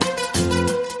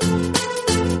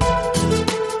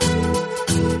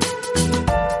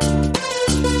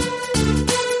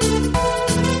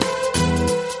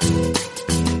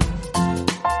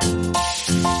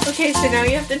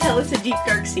have to tell us a deep,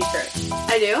 dark secret.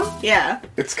 I do? Yeah.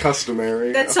 It's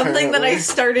customary. That's something that I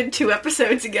started 2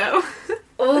 episodes ago.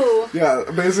 Ooh. Yeah,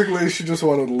 basically she just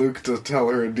wanted Luke to tell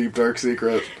her a deep, dark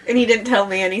secret. And he didn't tell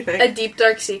me anything. A deep,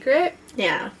 dark secret?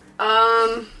 Yeah.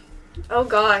 Oh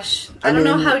gosh. I don't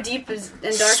know how deep and dark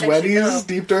I should Sweaty's go.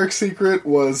 deep, dark secret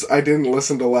was, I didn't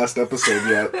listen to last episode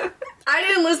yet. I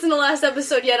didn't listen to last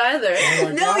episode yet either. Oh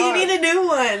my No, God. you need a new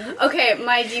one. Okay,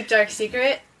 my deep, dark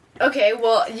secret. Okay,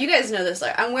 well, you guys know this.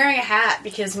 Like, I'm wearing a hat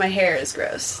because my hair is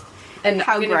gross. And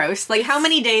How gross. Like, how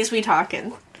many days we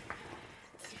talking?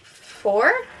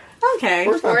 4? Okay.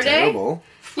 Four's not 4 day? terrible.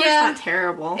 It's not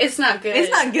terrible. It's not good. It's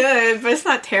not good, but it's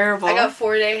not terrible. I got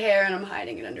 4-day hair and I'm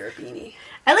hiding it under a beanie.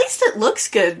 At least it looks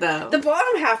good, though. The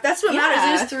bottom half, that's what matters.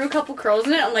 I just threw a couple curls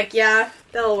in it. I'm like, yeah,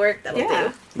 that'll work. That'll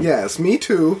do. Yes, me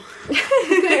too.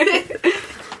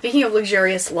 Speaking of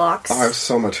luxurious locks. Oh, I have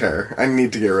so much hair. I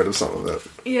need to get rid of some of it.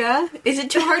 Yeah? Is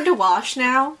it too hard to wash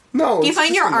now? No, Do you it's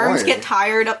find just your arms annoying. get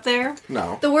tired up there?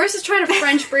 No. The worst is trying to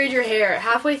French braid your hair.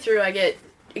 Halfway through, I get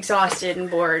exhausted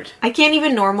and bored. I can't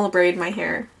even normal braid my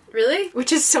hair. Really?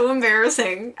 Which is so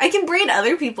embarrassing. I can braid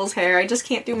other people's hair, I just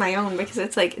can't do my own because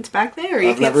it's like, it's back there.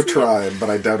 I've never tried, but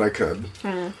I doubt I could.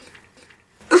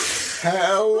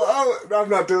 Hello! I'm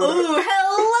not doing Ooh, it.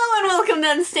 hello and welcome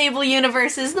to Unstable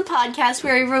Universes, the podcast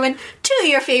where we ruin 2 of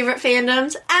your favorite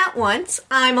fandoms at once.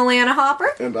 I'm Alana Hopper,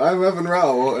 And I'm Evan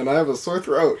Rowell, and I have a sore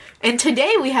throat. and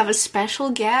today we have a special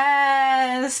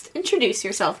guest. Introduce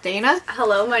yourself, Dana.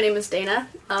 Hello, my name is Dana.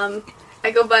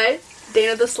 I go by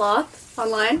Dana the Sloth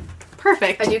online.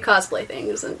 Perfect. I do cosplay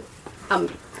things, and I'm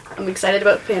excited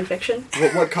about fanfiction.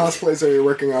 What cosplays are you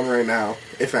working on right now,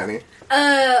 if any?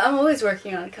 I'm always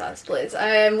working on cosplays.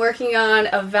 I'm working on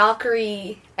a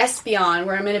Valkyrie Espeon,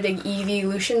 where I'm in a big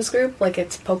evolutions group, like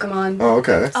it's Pokemon. Oh,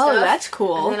 okay. Oh, stuff. that's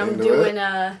cool. And then I'm Into doing it.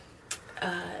 a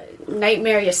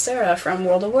Nightmare Ysera from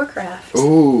World of Warcraft.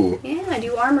 Ooh. Yeah, I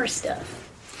do armor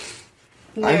stuff.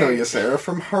 I know Nerd. Ysera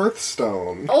from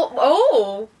Hearthstone.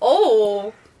 Oh!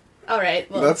 Alright,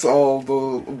 well. That's all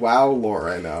the WoW lore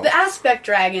I know. The Aspect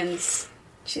Dragons.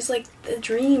 She's like the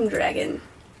dream dragon.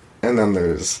 And then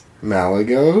there's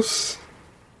Malagos.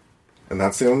 And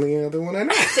that's the only other one I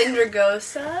know.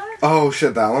 Syndragosa. Oh,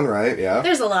 shit, that one, right? Yeah.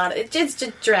 There's a lot of it's just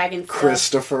dragon stuff.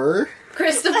 Christopher.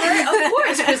 Christopher, of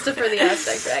course, Christopher the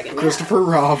Aspect Dragon. Yeah. Christopher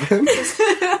Robin.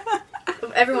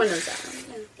 Everyone knows that one.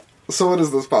 Yeah. So what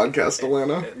is this podcast,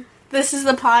 Alana? This is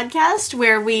the podcast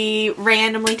where we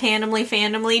randomly, tandemly,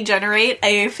 fandomly generate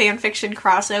a fanfiction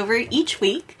crossover each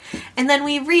week, and then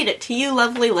we read it to you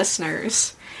lovely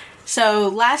listeners. So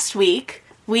last week,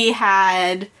 we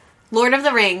had Lord of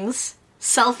the Rings,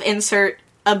 self-insert,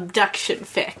 Abduction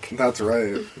fic. That's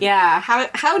right. Yeah,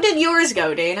 how did yours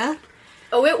go, Dana?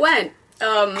 Oh, it went.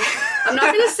 I'm not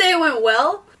gonna say it went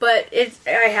well, but I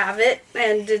have it,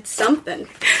 and it's something.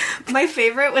 My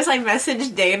favorite was I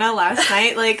messaged Dana last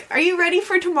night, like, are you ready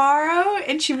for tomorrow?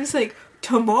 And she was like,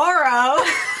 tomorrow?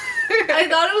 I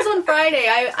thought it was on Friday.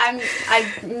 I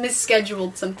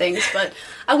misscheduled some things, but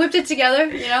I whipped it together,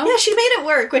 you know? Yeah, she made it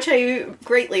work, which I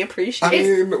greatly appreciate. I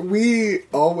mean, we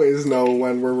always know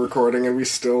when we're recording and we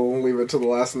still leave it to the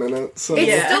last minute, so... It's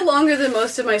Yeah. still longer than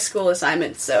most of my school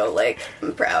assignments, so, like,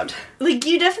 I'm proud. Like,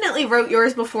 you definitely wrote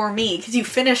yours before me, because you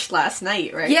finished last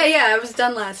night, right? Yeah, I was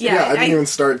done last Yeah. night. Yeah, I didn't even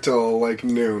start till, like,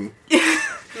 noon.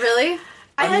 Really?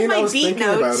 I had mean, I my was beat thinking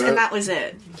about notes, it. and that was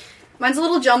it. Mine's a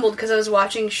little jumbled because I was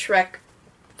watching Shrek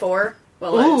 4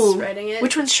 while I was writing it.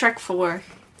 Which one's Shrek 4?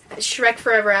 Shrek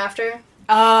Forever After.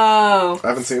 Oh. I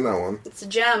haven't seen that one. It's a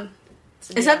gem.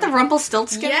 It's a Is gem. that the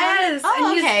Rumpelstiltskin one? Yes! Oh, And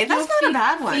okay. you know, That's not a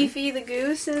bad one. Fifi the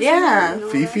Goose is Yeah. in it and all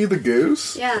Fifi that. the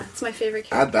Goose? Yeah, it's my favorite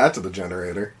character. Add that to the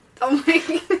generator. Oh my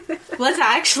god. Let's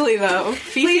actually, though.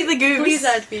 Fifi the Goose. Please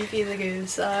add Fifi the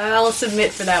Goose. I'll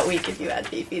submit for that week if you add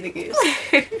Fifi the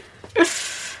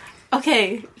Goose.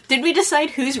 Okay. Did we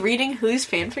decide who's reading whose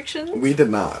fanfiction? We did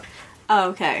not. Oh,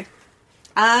 okay.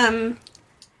 I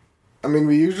mean,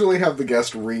 we usually have the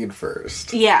guest read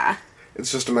first. Yeah.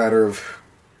 It's just a matter of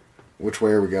which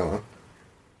way are we going.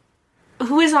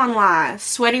 Who was on last?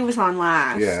 Sweaty was on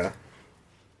last. Yeah.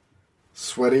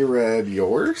 Sweaty read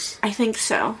yours? I think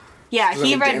so. Yeah, Does that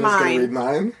he mean read Dana's gonna mine. read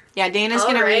mine? Yeah, Dana's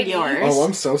gonna read Alrighty. yours. Oh,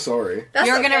 I'm so sorry. That's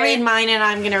You're gonna okay. read mine and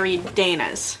I'm gonna read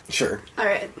Dana's. Sure.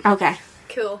 Alright, Okay.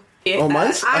 cool. Oh,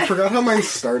 mine's... I forgot how mine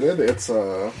started. It's,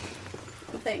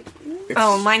 Thank you. it's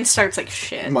Oh, mine starts like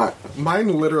shit. Mine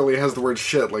literally has the word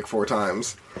shit like 4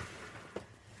 times.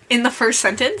 In the first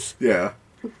sentence? Yeah.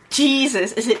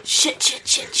 Jesus, is it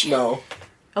shit? No.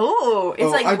 Oh,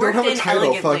 it's like I don't worked have a in title.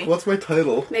 elegantly. Fuck, what's my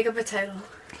title? Make up a title.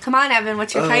 Come on, Evan,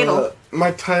 what's your title? My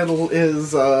title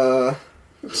is,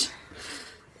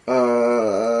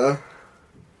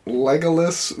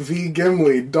 Legolas v.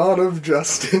 Gimli, Dawn of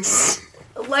Justice.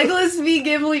 Legolas v.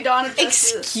 Gimli, Dawn of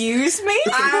Justice. Excuse me?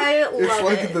 I love It's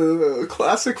like it. the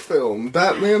classic film,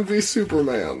 Batman v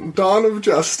Superman, Dawn of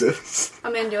Justice.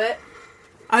 I'm into it.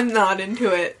 I'm not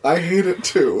into it. I hate it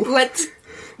too.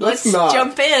 Let's not.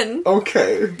 jump in.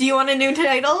 Okay. Do you want a new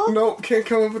title? Nope, can't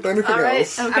come up with anything All right.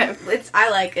 else. Okay. I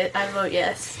like it. I vote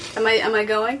yes. Am I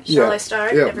going? Shall Yeah. I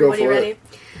start? Yeah, go Everybody for ready? it.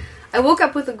 I woke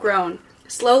up with a groan.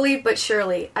 Slowly but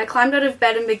surely, I climbed out of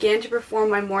bed and began to perform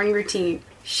my morning routine.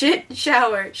 Shit,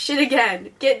 shower, shit again,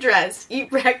 get dressed, eat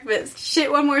breakfast,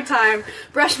 shit one more time,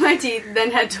 brush my teeth,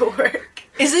 then head to work.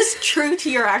 Is this true to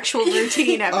your actual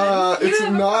routine, Evan? It's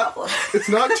have a not. problem. It's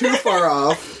not too far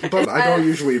off, but I don't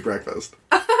usually eat breakfast.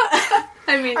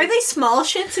 I mean, Are they small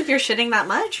shits if you're shitting that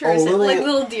much? Or Oh, is it little- like... like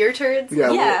little deer turds?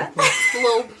 Yeah, Yeah.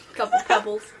 Little couple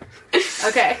pebbles.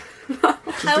 Okay. just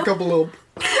a couple little.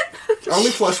 I only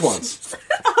flush once.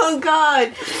 Oh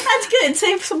god. That's good.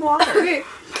 Save some water. Okay.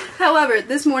 However,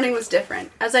 this morning was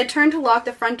different. As I turned to lock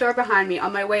the front door behind me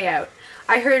on my way out,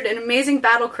 I heard an amazing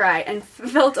battle cry and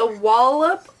felt a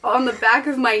wallop on the back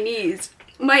of my knees.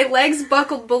 My legs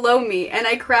buckled below me, and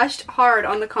I crashed hard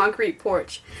on the concrete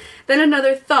porch. Then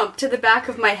another thump to the back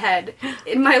of my head.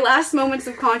 In my last moments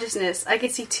of consciousness, I could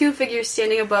see two figures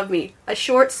standing above me. A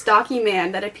short, stocky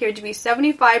man that appeared to be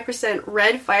 75%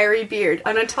 red, fiery beard,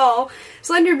 and a tall,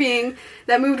 slender being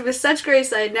that moved with such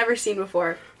grace I had never seen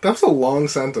before. That's a long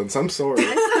sentence. I'm sorry.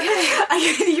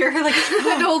 You're like... I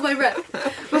had to hold my breath.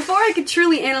 Before I could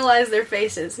truly analyze their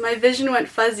faces, my vision went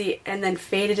fuzzy and then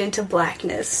faded into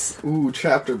blackness. Ooh,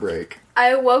 chapter break. I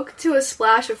awoke to a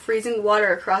splash of freezing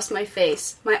water across my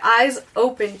face. My eyes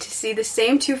opened to see the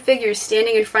same two figures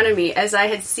standing in front of me as I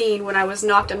had seen when I was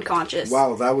knocked unconscious.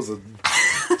 Wow, that was a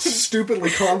stupidly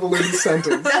convoluted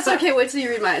sentence. That's okay, wait till you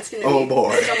read mine. It's gonna Oh, be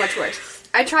boy. so much worse.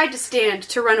 I tried to stand,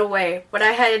 to run away, but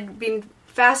I had been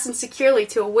fastened securely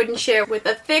to a wooden chair with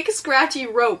a thick, scratchy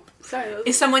rope. Sorry, that was-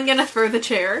 Is someone gonna throw the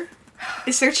chair?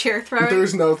 Is there chair throwing?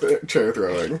 There's no chair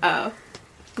throwing. Oh.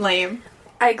 Lame.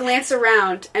 I glance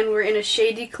around, and we're in a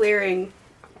shady clearing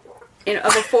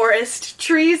of a forest.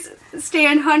 Trees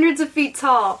stand hundreds of feet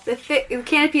tall. The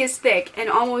canopy is thick and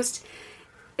almost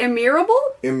immeasurable?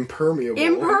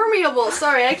 Impermeable.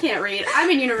 Sorry, I can't read.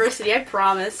 I'm in university, I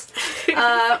promise.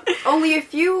 Only a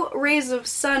few rays of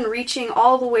sun reaching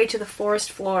all the way to the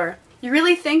forest floor. You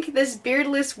really think this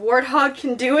beardless warthog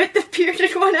can do it? The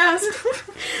bearded one asked.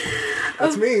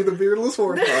 That's me, the beardless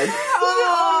warthog.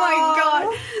 Oh my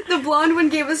god. The blonde one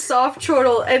gave a soft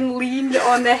chortle and leaned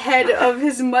on the head of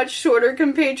his much shorter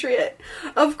compatriot.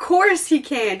 Of course he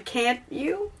can, can't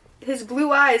you? His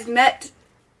blue eyes met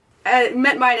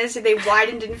mine as they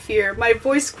widened in fear, my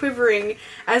voice quivering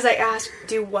as I asked,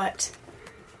 do what?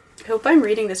 I hope I'm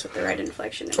reading this with the right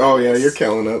inflection. Oh yeah, you're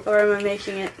killing it. Or am I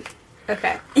making it?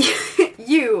 Okay.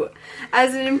 You,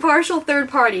 as an impartial third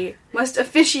party, must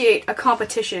officiate a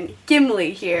competition.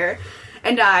 Gimli here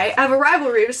and I have a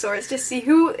rivalry of sorts to see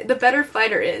who the better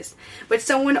fighter is, but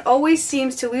someone always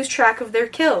seems to lose track of their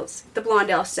kills, the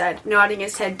blonde elf said, nodding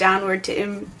his head downward to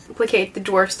implicate the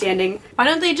dwarf standing. Why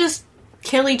don't they just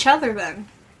kill each other then?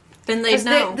 Then they'd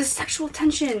know. The sexual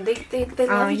tension. They Oh,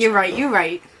 love each you're other. right, you're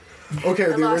right. Okay, I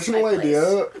the lost original my place.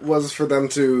 idea was for them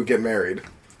to get married.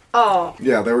 Oh.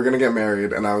 Yeah, they were gonna get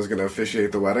married, and I was gonna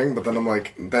officiate the wedding, but then I'm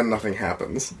like, then nothing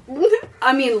happens.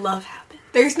 I mean, love happened.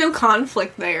 There's no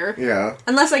conflict there. Yeah,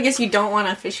 Unless I guess you don't want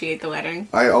to officiate the wedding.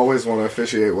 I always want to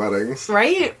officiate weddings.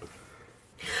 Right?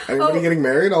 Oh. Anybody getting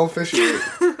married, I'll officiate.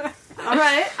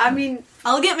 Alright, I mean,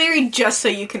 I'll get married just so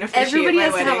you can officiate everybody my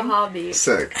has wedding. to have a hobby.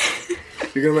 Sick.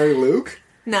 You're gonna marry Luke?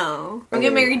 No. I'll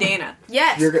get married Dana.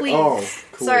 Yes, You're please. Oh,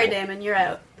 cool. Sorry, Damon, you're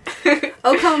out.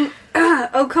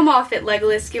 Oh, come off it,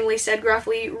 Legolas, Gimli said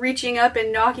gruffly, reaching up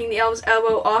and knocking the elf's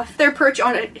elbow off their perch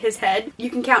on his head. You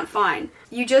can count fine.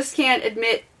 You just can't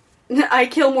admit I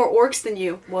kill more orcs than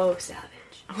you. Whoa,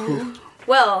 savage.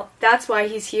 Well, that's why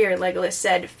he's here, Legolas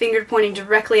said, finger pointing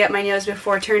directly at my nose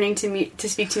before turning to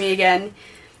speak to me again.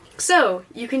 So,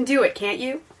 you can do it, can't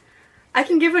you? I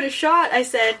can give it a shot, I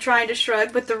said, trying to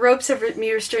shrug, but the ropes have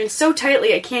me restrained so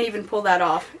tightly I can't even pull that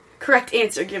off. Correct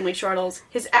answer, Gimli chortles,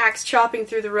 his axe chopping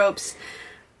through the ropes,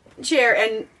 chair,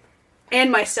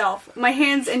 and myself. My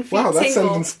hands and feet Wow, that tingle.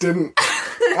 sentence didn't...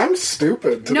 I'm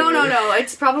stupid today. No,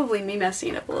 it's probably me messing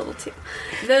it up a little too.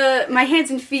 My hands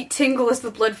and feet tingle as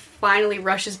the blood finally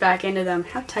rushes back into them.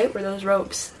 How tight were those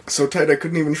ropes? So tight I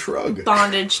couldn't even shrug.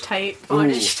 Bondage tight.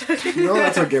 Bondage. You know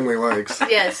that's what Gimli likes.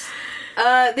 Yes.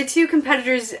 The two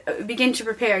competitors begin to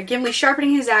prepare, Gimli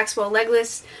sharpening his axe while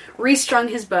Legolas restrung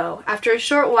his bow. After a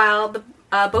short while,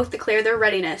 both declare their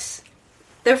readiness.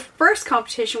 Their first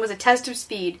competition was a test of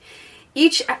speed.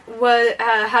 Each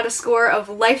had a score of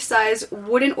life-size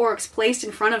wooden orcs placed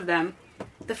in front of them.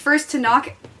 The first to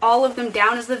knock all of them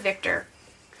down is the victor.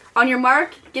 On your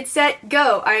mark, get set,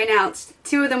 go, I announced.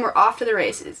 2 of them were off to the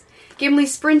races. Gimli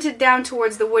sprinted down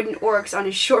towards the wooden orcs on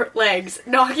his short legs,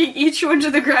 knocking each one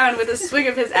to the ground with a swing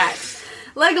of his axe.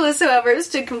 Legolas, however,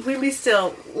 stood completely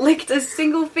still, licked a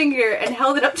single finger, and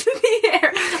held it up to the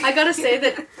air. I gotta say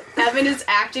that Evan is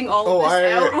acting all of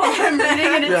this out while I'm reading,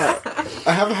 and it's...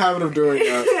 I have a habit of doing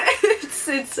that.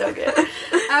 it's so good.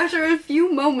 After a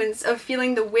few moments of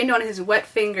feeling the wind on his wet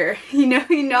finger, he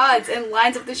nods and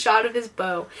lines up the shot of his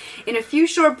bow. In a few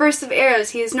short bursts of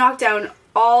arrows, he has knocked down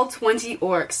all 20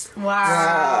 orcs.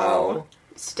 Wow.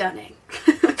 Stunning.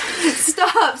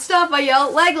 Stop, I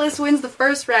yell. Legolas wins the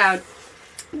first round.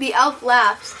 The elf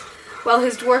laughs while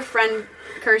his dwarf friend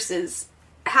curses,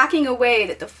 hacking away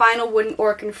at the final wooden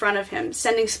orc in front of him,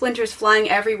 sending splinters flying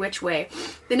every which way.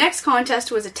 The next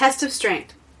contest was a test of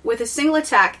strength. With a single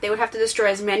attack, they would have to destroy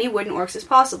as many wooden orcs as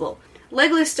possible.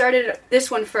 Legolas started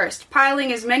this one first,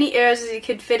 piling as many arrows as he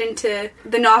could fit into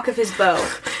the nock of his bow.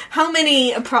 How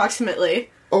many,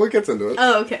 approximately? Oh, it gets into it.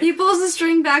 Oh, okay. He pulls the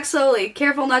string back slowly,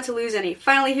 careful not to lose any.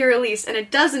 Finally, he released,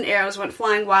 and 12 arrows went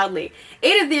flying wildly.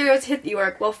 8 of the arrows hit the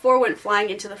orc, while 4 went flying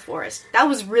into the forest. That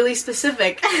was really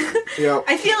specific. Yeah.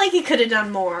 I feel like he could have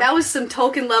done more. That was some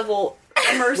Tolkien-level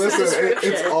immersive Listen,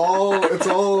 description. it's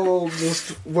all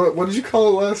just... What did you call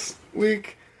it last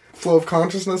week? Flow of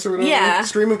consciousness or whatever? Yeah.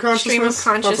 Stream of consciousness? Stream of That's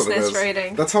what it consciousness is.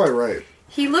 writing. That's how I write.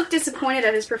 He looked disappointed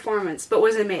at his performance, but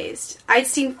was amazed. I'd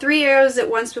seen 3 arrows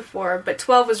at once before, but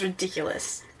 12 was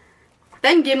ridiculous.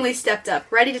 Then Gimli stepped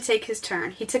up, ready to take his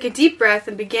turn. He took a deep breath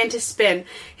and began to spin,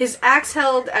 his axe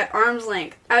held at arm's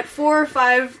length. At 4 or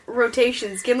 5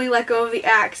 rotations, Gimli let go of the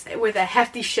axe with a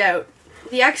hefty shout.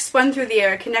 The axe spun through the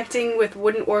air, connecting with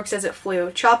wooden orcs as it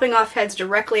flew, chopping off heads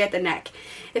directly at the neck.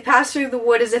 It passed through the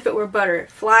wood as if it were butter,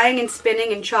 flying and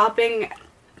spinning and chopping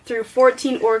through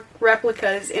 14 orc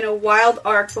replicas in a wild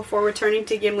arc before returning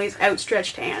to Gimli's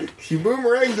outstretched hand. He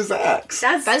boomeranged his axe.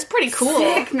 That's pretty cool.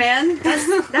 Sick, man.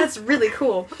 That's really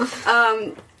cool.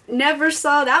 Never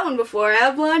saw that one before,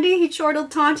 eh, Blondie? He chortled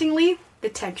tauntingly.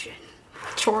 Detention.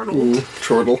 Chortle. Ooh,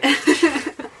 chortle.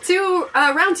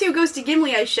 Round 2 goes to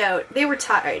Gimli, I shout. They were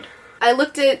tied. I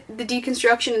looked at the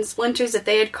deconstruction and splinters that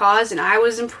they had caused, and I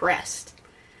was impressed.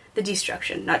 The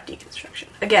destruction, not deconstruction.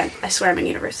 Again, I swear I'm in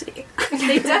university.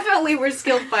 They definitely were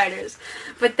skilled fighters.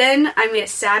 But then I made a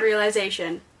sad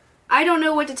realization. I don't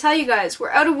know what to tell you guys. We're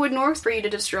out of wooden orcs for you to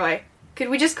destroy. Could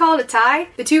we just call it a tie?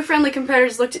 The 2 friendly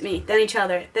competitors looked at me, then each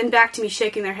other, then back to me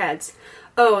shaking their heads.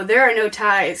 Oh, there are no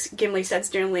ties, Gimli said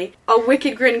sternly, a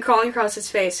wicked grin crawling across his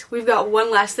face. We've got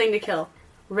one last thing to kill.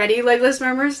 Ready, Legolas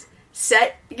murmurs.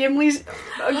 Set, Gimli says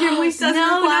No, in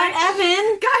reply. not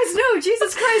Evan. Guys, no,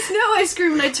 Jesus Christ, no, I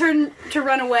scream and I turn to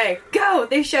run away. Go,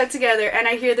 they shout together, and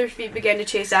I hear their feet begin to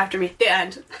chase after me. The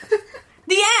end.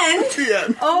 The end? The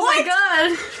end. Oh my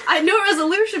god. I know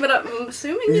resolution, but I'm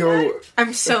assuming you died.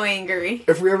 I'm so angry.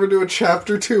 If we ever do a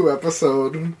chapter 2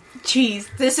 episode... Jeez,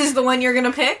 this is the one you're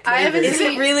gonna pick? I haven't Is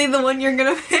seen it really the one you're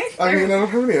gonna pick? I mean, I don't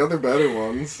have any other better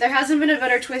ones. There hasn't been a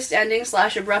better twist ending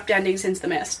 / abrupt ending since The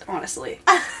Mist, honestly.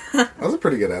 That was a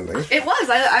pretty good ending. It was.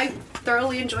 I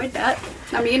thoroughly enjoyed that.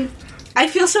 I mean... I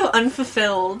feel so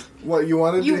unfulfilled. What, you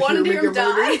wanted You to wanted to hear hear me him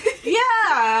get murdered? die?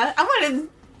 Yeah, I wanted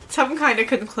some kind of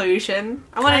conclusion.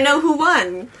 I want to know who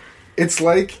won. It's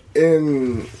like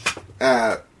in...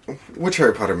 which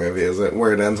Harry Potter movie is it?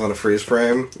 Where it ends on a freeze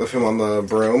frame of him on the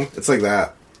broom? It's like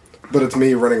that. But it's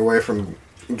me running away from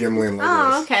Gimli and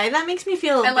Legolas. Oh, okay. That makes me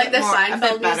feel a And like bit the more, a Seinfeld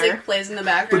bit better. music plays in the But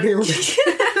background. here-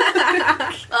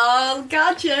 Oh,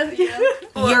 gotcha. Yeah.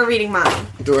 You're reading mine.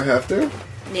 Do I have to?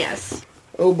 Yes.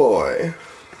 Oh boy.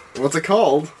 What's it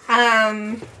called?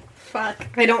 Fuck.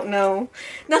 I don't know.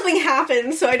 Nothing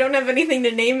happens, so I don't have anything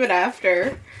to name it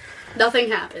after. Nothing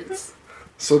happens.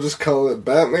 So just call it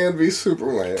Batman v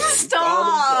Superman.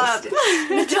 Stop!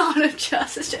 The Dawn of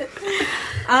Justice.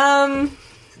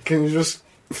 Can you just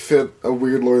fit a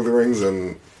weird Lord of the Rings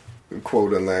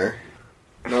quote in there?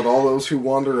 Not all those who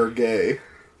wander are gay.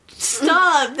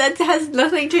 Stop! That has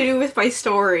nothing to do with my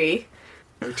story.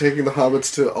 They're taking the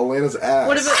hobbits to Elena's ass.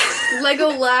 What about Lego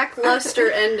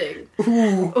lackluster ending?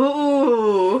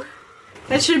 Ooh.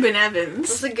 That should have been Evans.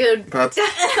 That's a good... That's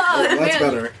man.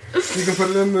 better. You can put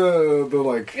it in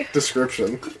the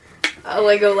description. A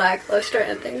Lego lackluster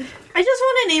ending. I just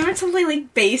want to name it something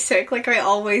like basic, like I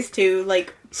always do,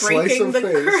 like breaking Slice the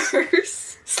of face.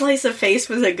 curse. Slice of face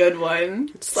was a good one.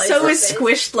 Slice So of is face.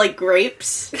 squished like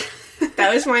grapes.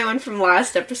 That was my one from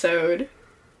last episode.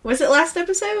 Was it last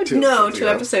episode? Two no, episodes 2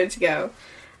 ago. episodes ago.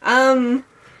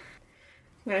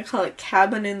 gonna call it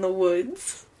Cabin in the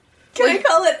Woods. Can I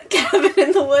call it Cabin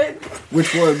in the Woods?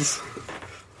 Which woods?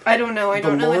 I don't know. I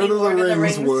don't know any Lord of the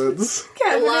Rings woods.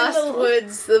 Cabin The in Lost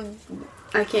the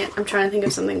Woods. I'm trying to think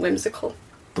of something whimsical.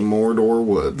 The Mordor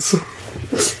woods.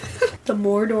 The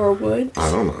Mordor Woods?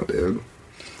 I don't know, dude.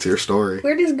 It's your story.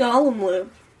 Where does Gollum live?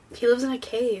 He lives in a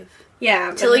cave.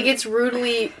 Yeah. Till he gets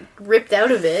rudely ripped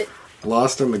out of it.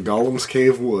 Lost in the Gollum's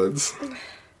Cave woods.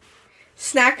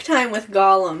 Snack time with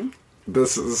Gollum.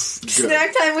 This is good.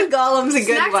 Snack time with Gollum's a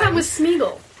good Snack one. time with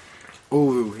Smeagol.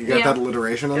 Ooh, you got Yeah. that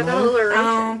alliteration in Got that there?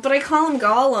 alliteration. But I call him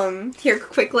Gollum. Here,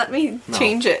 quick, let me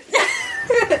change it.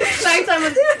 Snack time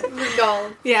with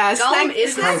Gollum. Yeah, Gollum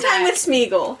is snack the time snack. with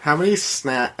Smeagol. How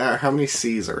many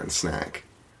C's are in snack?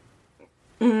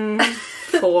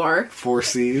 4. 4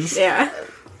 C's? Yeah.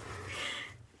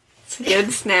 It's a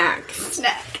good snack.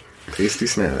 Snack. Tasty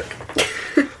snack.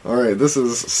 Alright, this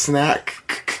is Snack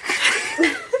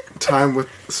Time with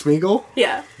Smeagol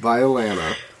Yeah. by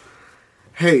Alana.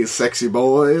 Hey, sexy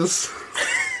boys.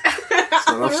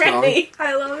 Start off strong. Ready.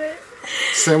 I love it.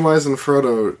 Samwise and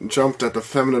Frodo jumped at the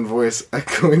feminine voice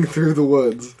echoing through the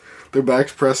woods, their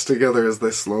backs pressed together as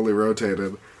they slowly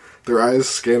rotated, their eyes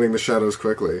scanning the shadows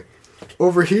quickly.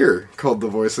 Over here, called the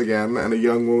voice again, and a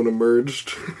young woman emerged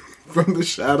from the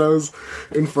shadows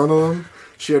in front of them.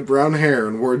 She had brown hair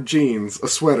and wore jeans, a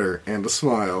sweater, and a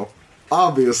smile.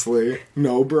 Obviously,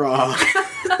 no bra.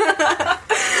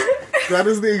 That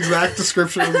is the exact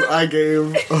description I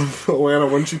gave of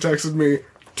Alana when she texted me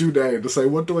today to say,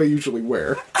 what do I usually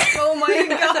wear? Oh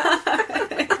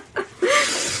my god.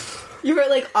 You were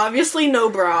like, obviously no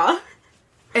bra.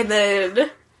 And then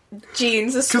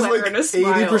jeans, a Because sweater, and a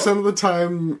smile. 80% of the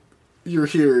time you're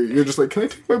here, you're just like, can I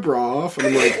take my bra off? And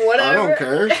I'm like, I Whatever. don't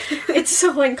care. It's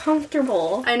so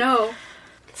uncomfortable. I know.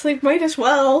 It's like, might as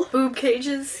well. Boob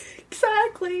cages.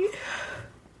 Exactly.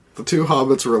 The two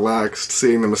hobbits relaxed,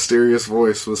 seeing the mysterious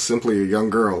voice was simply a young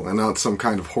girl and not some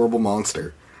kind of horrible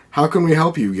monster. How can we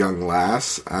help you, young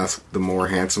lass? Asked the more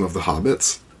handsome of the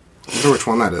hobbits. I wonder which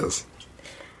one that is.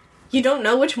 You don't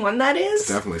know which one that is?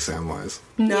 Definitely Samwise.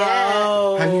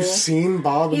 No. Have you seen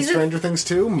Bob in He's a- Stranger Things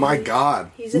 2? My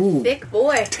god. He's a Ooh, thick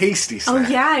boy. tasty Oh snack.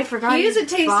 yeah, I forgot. He is a he's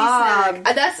tasty Bob.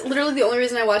 snack. That's literally the only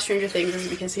reason I watched Stranger Things is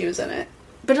because he was in it.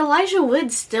 But Elijah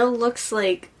Wood still looks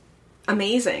like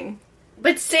amazing.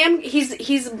 But Sam,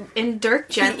 he's And Dirk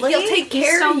Gently, he'll take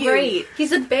care he's so of you. great.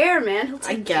 He's a bear, man. He'll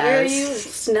take care of guess. you,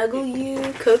 snuggle you,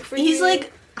 cook for you. He's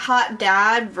like hot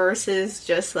dad versus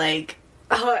just like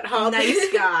hot hobbit.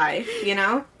 nice guy, you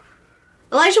know?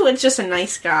 Elijah Wood's just a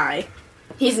nice guy.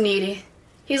 He's needy.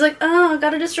 He's like, oh,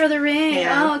 gotta destroy the ring.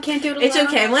 Yeah. Oh, can't do it alone. It's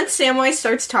okay. Once Samwise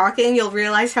starts talking, you'll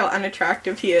realize how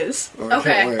unattractive he is. Oh, I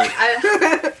Okay.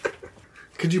 can't wait.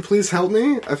 Could you please help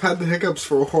me? I've had the hiccups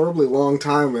for a horribly long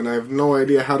time and I have no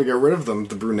idea how to get rid of them,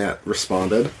 the brunette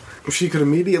responded. She could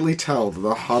immediately tell that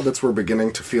the hobbits were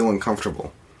beginning to feel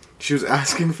uncomfortable. She was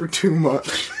asking for too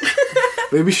much.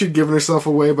 Maybe she'd given herself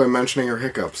away by mentioning her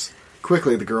hiccups.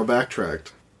 Quickly, the girl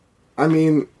backtracked. I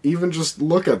mean, even just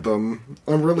look at them.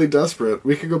 I'm really desperate.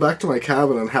 We could go back to my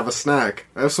cabin and have a snack.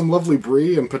 I have some lovely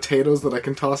brie and potatoes that I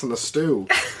can toss in a stew.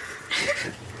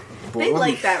 They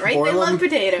like that, right? They love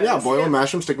potatoes. Yeah, boil them,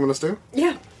 mash them, stick them in a stew.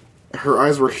 yeah. Her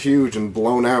eyes were huge and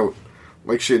blown out,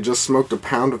 like she had just smoked a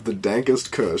pound of the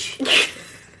dankest kush.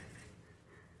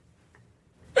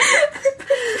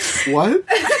 What?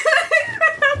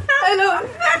 I know.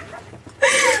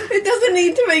 It doesn't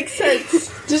need to make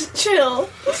sense. Just chill.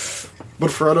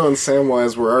 But Frodo and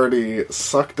Samwise were already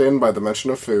sucked in by the mention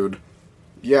of food.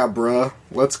 Yeah, bruh,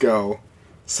 let's go,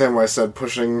 Samwise said,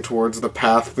 pushing towards the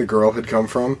path the girl had come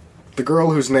from. The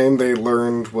girl, whose name they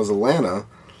learned was Alana,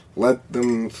 led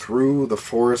them through the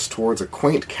forest towards a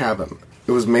quaint cabin.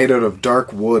 It was made out of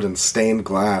dark wood and stained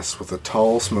glass with a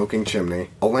tall, smoking chimney.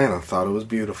 Alana thought it was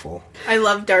beautiful. I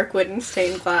love dark wood and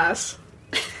stained glass.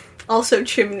 Also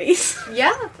chimneys.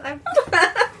 Yeah.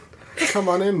 Come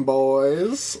on in,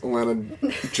 boys.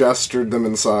 Alana gestured them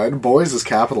inside. Boys is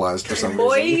capitalized for some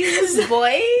reason.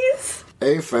 Boys.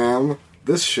 Hey, fam,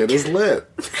 this shit is lit.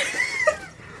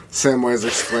 Samwise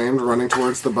exclaimed, running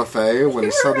towards the buffet when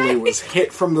he suddenly was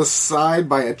hit from the side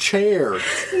by a chair.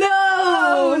 No.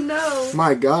 Oh no.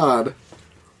 My god.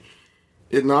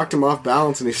 It knocked him off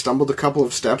balance and he stumbled a couple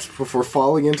of steps before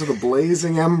falling into the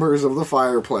blazing embers of the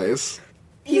fireplace.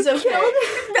 He's okay.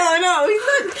 No,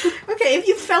 he's not. Okay, if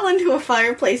you fell into a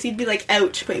fireplace, you'd be like,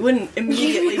 ouch, but you wouldn't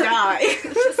immediately die.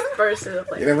 Just burst into You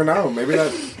place. never know, maybe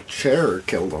that chair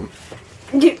killed him.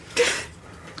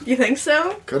 You think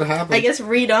so? Could have happened. I guess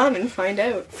read on and find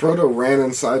out. Frodo ran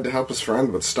inside to help his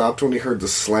friend, but stopped when he heard the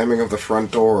slamming of the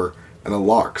front door and a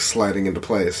lock sliding into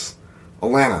place.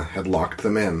 Alana had locked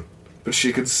them in, but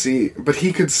he could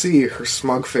see her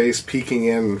smug face peeking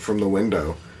in from the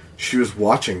window. She was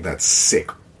watching that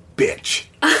sick bitch.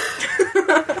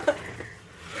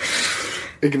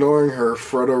 Ignoring her,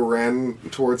 Frodo ran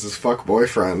towards his fuck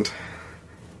boyfriend.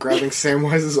 Grabbing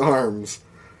Samwise's arms,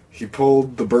 he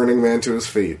pulled the burning man to his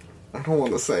feet. I don't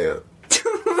want to say it.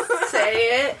 Say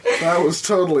it. That was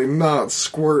totally not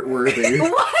squirt-worthy.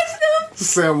 What the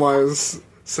Samwise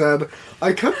said,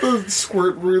 I cut the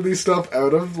squirt-worthy stuff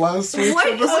out of last week's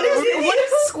episode. What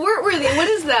is squirt-worthy? What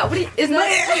is that? Is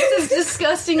that just as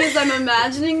disgusting as I'm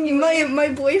imagining? My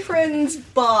boyfriend's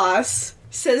boss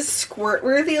says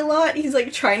squirt-worthy a lot. He's,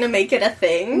 like, trying to make it a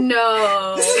thing.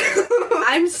 No.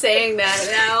 I'm saying that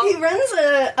now. He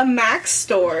runs a Mac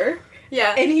store.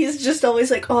 Yeah. And he's just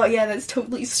always like, oh yeah, that's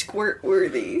totally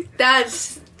squirt-worthy.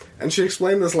 And she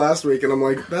explained this last week, and I'm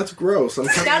like, that's gross.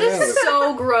 That is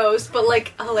so gross, but,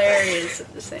 like, hilarious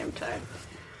at the same time.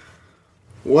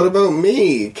 What about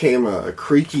me? Came a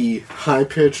creaky,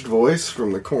 high-pitched voice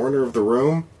from the corner of the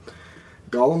room.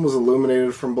 Gollum was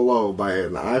illuminated from below by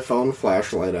an iPhone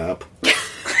flashlight app.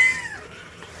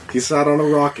 He sat on a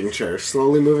rocking chair,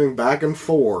 slowly moving back and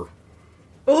forth.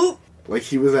 Oh! Like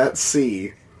he was at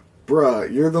sea.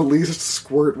 Bruh, you're the least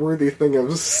squirt-worthy thing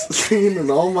I've seen in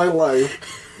all my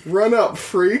life. Run up,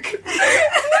 freak!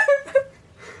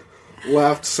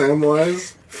 Laughed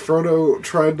Samwise. Frodo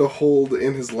tried to hold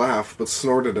in his laugh, but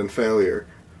snorted in failure.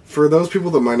 For those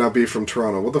people that might not be from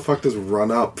Toronto, what the fuck does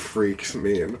run up, freak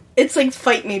mean? It's like,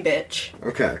 fight me, bitch.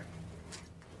 Okay.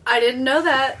 I didn't know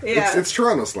that. Yeah. It's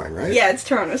Toronto slang, right? Yeah, it's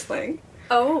Toronto slang.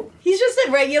 Oh. He's just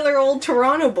a regular old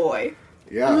Toronto boy.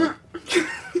 Yeah.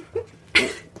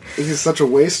 He's such a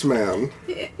waste man.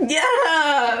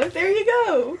 Yeah! There you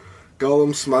go.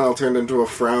 Gollum's smile turned into a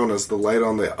frown as the light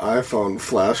on the iPhone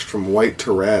flashed from white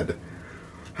to red.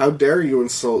 How dare you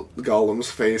insult Gollum's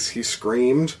face, he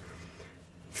screamed.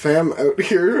 Fam out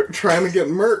here trying to get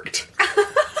murked.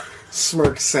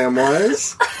 Smirked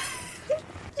Samwise.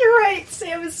 You're right,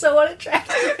 Sam is so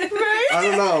unattractive. Right? I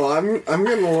don't know, I'm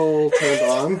getting a little turned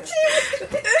on.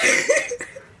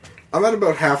 I'm at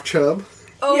about half chub.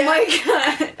 Oh Yeah. my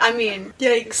god. I mean,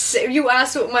 Yikes. you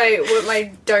asked what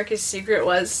my darkest secret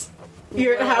was.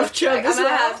 You're a half chub I'm as a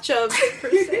well. half chub for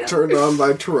Sam. Turned on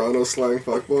by Toronto slang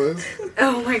fuckboys.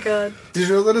 Oh my god. Did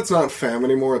you know that it's not fam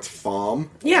anymore, it's fom?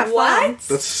 Yeah, What?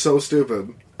 That's so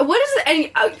stupid. What is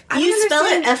it? I You don't spell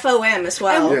it understand. F-O-M as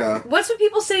well. Yeah. What's with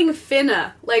people saying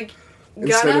finna? Like,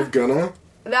 Instead gonna? of gonna?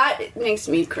 That makes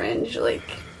me cringe. Like,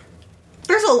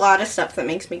 There's a lot of stuff that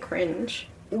makes me cringe.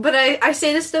 but I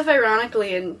say this stuff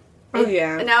ironically, and Oh,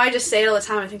 yeah. and now I just say it all the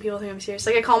time. I think people think I'm serious.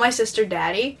 Like, I call my sister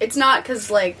Daddy. It's not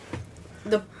because like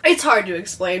it's hard to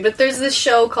explain, but there's this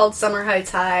show called Summer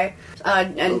Heights High,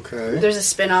 and Okay. there's a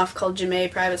spin-off called Janae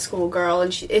Private School Girl,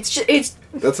 and it's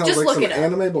That sounds just like look some it up.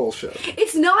 anime bullshit.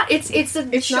 It's not. It's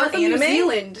a show not from New anime?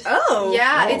 Zealand. Oh.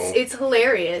 Yeah, Oh. it's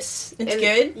hilarious. It's And-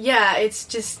 good? Yeah, it's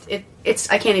just it's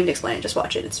I can't even explain it. Just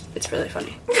watch it. It's really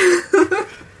funny.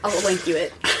 I'll link you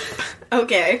it.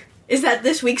 Okay. Is that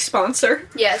this week's sponsor?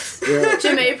 Yes, Yeah.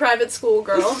 Janae Private School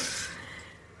Girl.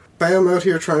 Bam out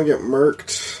here trying to get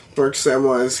murked. Murked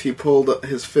Samwise, he pulled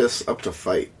his fists up to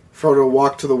fight. Frodo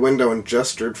walked to the window and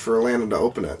gestured for Alana to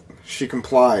open it. She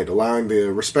complied, allowing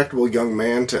the respectable young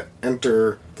man to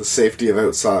enter the safety of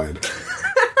outside.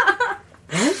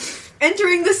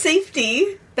 Entering the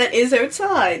safety that is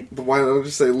outside. But why don't I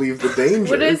just say leave the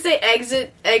danger? What did it say?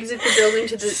 Exit the building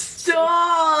to the.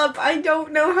 Stop! I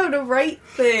don't know how to write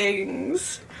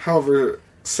things. However,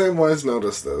 Samwise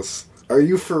noticed this. Are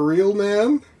you for real,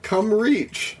 man? Come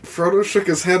reach. Frodo shook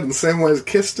his head and Samwise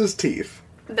kissed his teeth.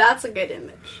 That's a good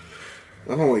image.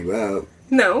 I don't like that.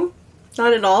 No,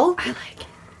 not at all. I like it.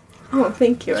 Oh,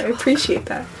 thank you. I appreciate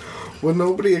that. What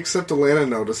nobody except Alana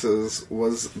notices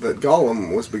was that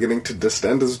Gollum was beginning to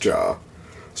distend his jaw,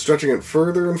 stretching it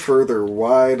further and further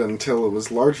wide until it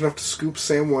was large enough to scoop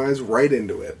Samwise right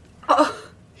into it. Oh.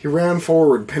 He ran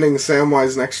forward, pinning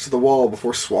Samwise next to the wall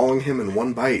before swallowing him in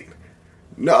one bite.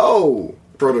 No!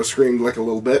 Frodo screamed like a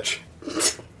little bitch.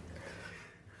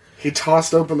 He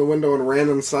tossed open the window and ran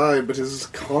inside, but his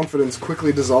confidence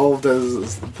quickly dissolved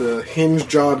as the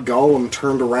hinge-jawed Gollum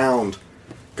turned around.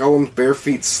 Gollum's bare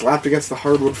feet slapped against the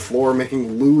hardwood floor,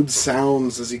 making lewd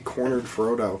sounds as he cornered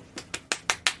Frodo.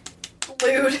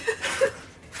 Lewd.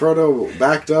 Frodo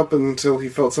backed up until he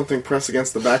felt something press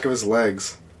against the back of his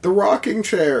legs. The rocking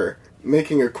chair!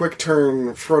 Making a quick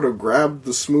turn, Frodo grabbed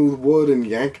the smooth wood and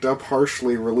yanked up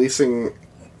harshly, releasing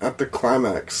at the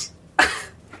climax.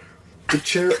 The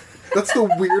chair... That's the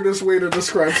weirdest way to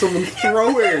describe someone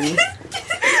throwing.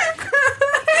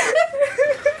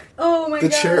 Oh my The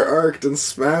chair arced and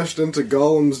smashed into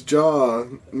Gollum's jaw,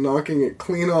 knocking it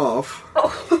clean off.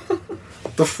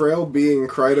 The frail being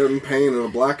cried out in pain, and a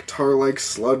black tar-like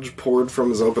sludge poured from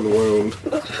his open wound.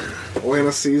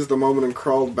 Alana seized the moment and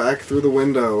crawled back through the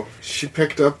window. She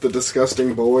picked up the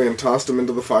disgusting boy and tossed him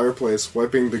into the fireplace,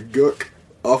 wiping the gook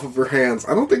off of her hands.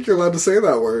 I don't think you're allowed to say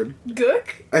that word. Gook?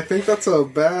 I think that's a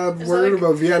bad word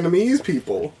about Vietnamese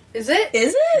people. Is it?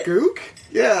 Is it? Gook?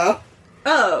 Yeah.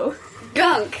 Oh.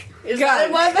 Gunk. Is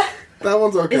Gunk. That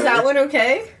one's okay. Is that one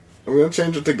okay? I'm gonna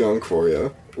change it to gunk for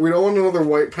you. We don't want another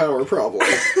white power problem.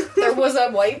 There was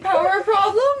a white power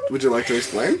problem? Would you like to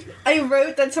explain? I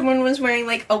wrote that someone was wearing,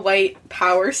 like, a white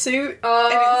power suit.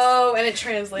 Oh, and it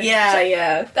translates.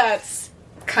 Yeah. That's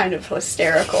kind of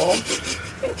hysterical.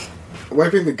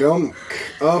 Wiping the gunk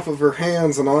off of her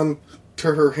hands and onto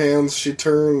her hands, she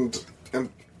turned and...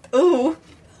 Ooh.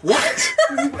 What?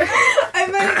 I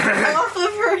meant off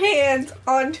of her hands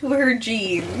onto her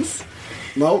jeans.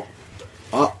 Nope.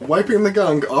 Wiping the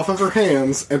gunk off of her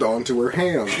hands and onto her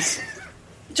hands.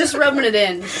 Just rubbing it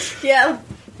in. Yeah.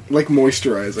 Like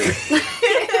moisturizer.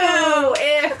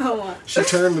 Ew. She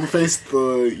turned and faced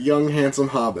the young, handsome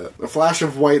hobbit. A flash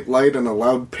of white light and a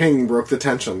loud ping broke the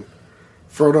tension.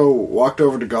 Frodo walked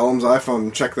over to Gollum's iPhone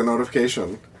and checked the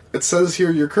notification. It says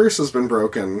here your curse has been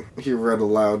broken, he read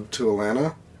aloud to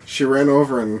Alana. She ran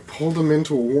over and pulled him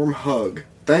into a warm hug.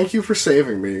 Thank you for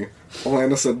saving me,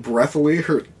 Alana said breathily.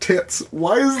 Her tits...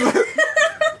 Why is that?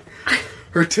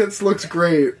 Her tits looked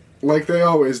great, like they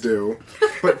always do.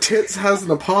 But tits has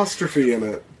an apostrophe in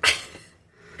it.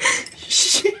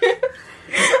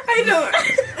 I don't...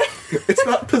 It's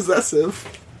not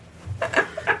possessive.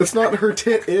 It's not her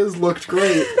tit is looked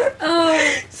great.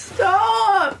 Oh,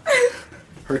 stop!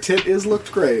 Her tit is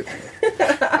looked great.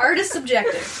 Art is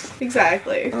subjective.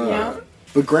 Exactly. Yeah.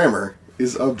 The grammar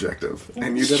is objective,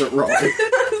 and you did it wrong.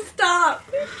 Stop!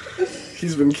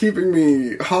 He's been keeping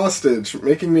me hostage,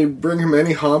 making me bring him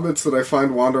any hobbits that I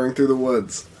find wandering through the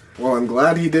woods. Well, I'm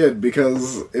glad he did,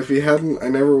 because if he hadn't, I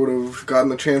never would have gotten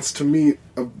the chance to meet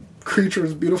a creature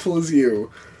as beautiful as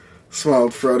you.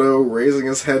 Smiled Frodo, raising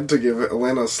his head to give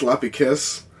Elena a sloppy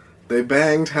kiss. They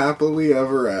banged happily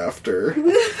ever after.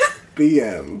 The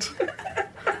end.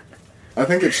 I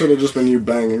think it should have just been you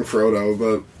banging Frodo,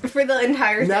 but... For the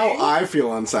entire thing? Now I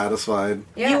feel unsatisfied.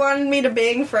 Yeah. You wanted me to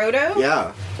bang Frodo?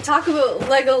 Yeah. Talk about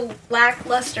Lego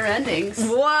lackluster endings.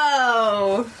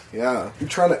 Whoa! Yeah. You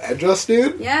trying to edge us,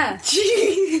 dude? Yeah.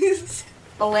 Jeez.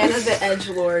 Alana the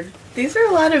Edgelord. These are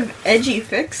a lot of edgy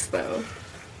fics, though.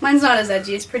 Mine's not as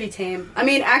edgy, it's pretty tame. I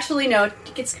mean, actually, no, it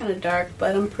gets kind of dark,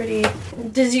 but I'm pretty...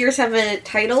 Does yours have a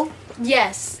title?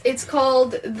 Yes, it's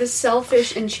called The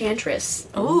Selfish Enchantress.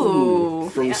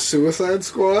 Ooh. From Suicide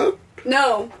Squad?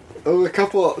 No. Oh,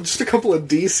 just a couple of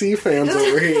DC fans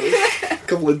over here. A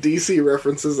couple of DC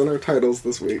references in our titles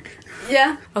this week.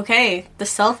 Yeah. Okay, The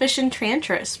Selfish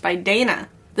Enchantress by Dana.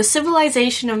 The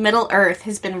civilization of Middle-earth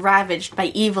has been ravaged by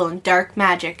evil and dark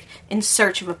magic in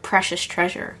search of a precious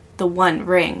treasure, the One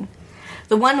Ring.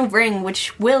 The One Ring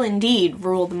which will indeed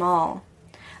rule them all.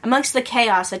 Amongst the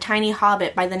chaos, a tiny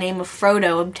hobbit by the name of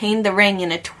Frodo obtained the ring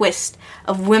in a twist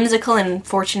of whimsical and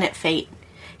unfortunate fate.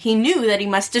 He knew that he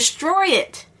must destroy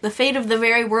it! The fate of the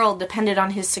very world depended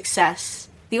on his success.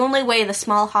 The only way the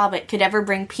small hobbit could ever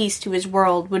bring peace to his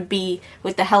world would be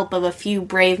with the help of a few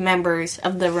brave members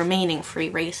of the remaining free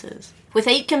races. With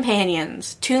 8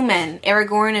 companions, 2 men,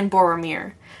 Aragorn and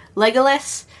Boromir,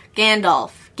 Legolas,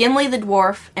 Gandalf, Gimli the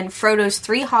dwarf, and Frodo's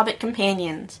 3 hobbit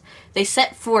companions, they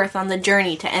set forth on the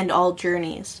journey to end all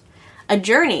journeys. A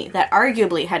journey that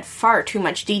arguably had far too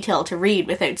much detail to read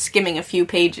without skimming a few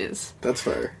pages. That's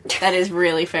fair. That is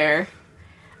really fair.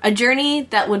 A journey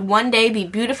that would one day be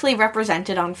beautifully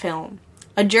represented on film.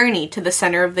 A journey to the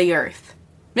center of the earth.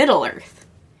 Middle-earth.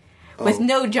 With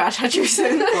no Josh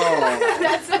Hutcherson.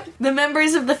 Oh. The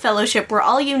members of the Fellowship were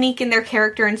all unique in their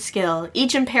character and skill,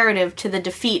 each imperative to the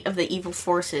defeat of the evil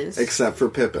forces. Except for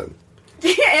Pippin.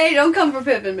 Hey, don't come for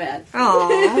Pippin, man.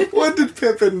 Aww. What did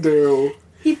Pippin do?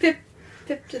 He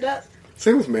pipped it up.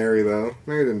 Same with Mary, though.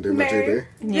 Mary didn't do much either.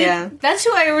 Yeah. That's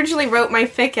who I originally wrote my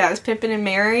fic as, Pippin and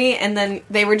Merry, and then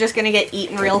they were just gonna get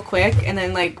eaten real quick, and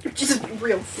then, like, Just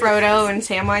real Frodo and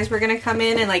Samwise were gonna come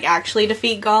in and, like, actually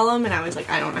defeat Gollum, and I was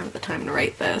like, I don't have the time to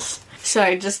write this. So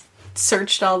I just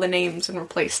searched all the names and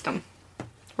replaced them.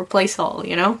 Replace all,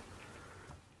 you know?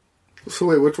 So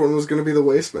wait, which one was going to be the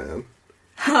waste man?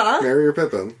 Huh? Mary or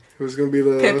Pippin? Who was going to be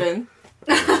the... Pippin.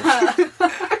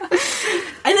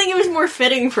 I think it was more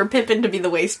fitting for Pippin to be the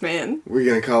waste man. Were you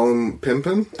going to call him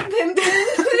Pimpin?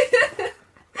 Pimpin?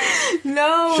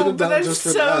 No, Should've but done it that's just for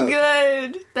so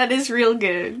that. good. That is real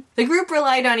good. The group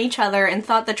relied on each other and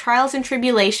thought the trials and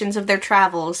tribulations of their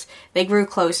travels, they grew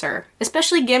closer.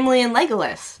 Especially Gimli and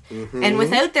Legolas. And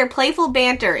without their playful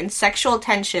banter and sexual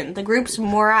tension, the group's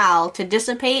morale to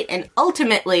dissipate and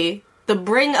ultimately the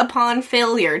bring upon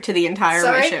failure to the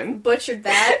entire mission. Butchered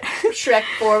that. Shrek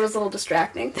 4 was a little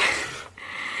distracting.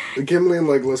 Gimli and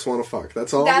Legolas want to fuck.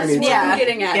 That's all That's we need what to I'm know.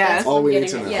 getting at. Yeah. That's what All I'm we need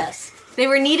getting to at. know. Yes. They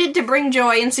were needed to bring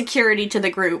joy and security to the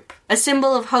group, a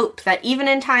symbol of hope that even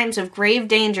in times of grave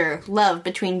danger, love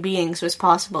between beings was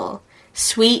possible.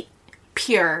 Sweet,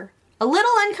 pure, a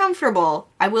little uncomfortable,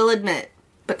 I will admit,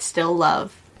 but still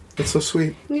love. It's so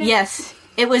sweet. Yeah. Yes,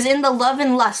 it was in the love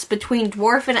and lust between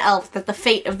dwarf and elf that the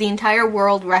fate of the entire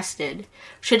world rested.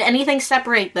 Should anything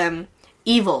separate them,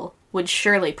 evil would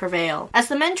surely prevail. As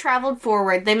the men traveled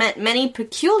forward, they met many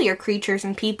peculiar creatures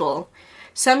and people.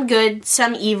 Some good,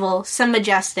 some evil, some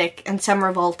majestic, and some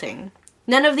revolting.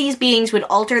 None of these beings would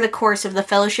alter the course of the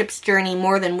Fellowship's journey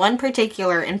more than one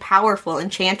particular and powerful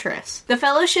enchantress. The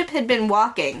Fellowship had been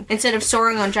walking, instead of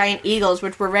soaring on giant eagles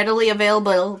which were readily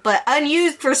available but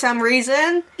unused for some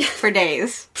reason, for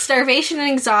days. Starvation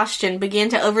and exhaustion began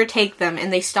to overtake them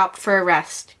and they stopped for a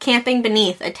rest, camping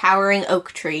beneath a towering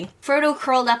oak tree. Frodo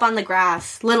curled up on the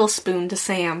grass, little spoon to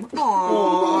Sam.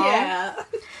 Aww. Yeah.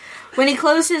 When he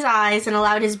closed his eyes and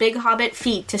allowed his big hobbit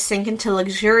feet to sink into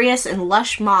luxurious and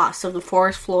lush moss of the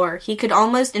forest floor, he could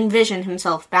almost envision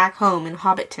himself back home in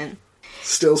Hobbiton.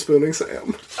 Still spooning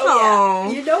Sam. Oh,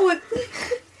 yeah. You know what?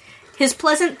 His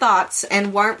pleasant thoughts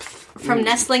and warmth from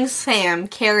nestling Sam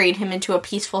carried him into a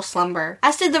peaceful slumber,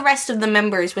 as did the rest of the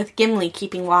members with Gimli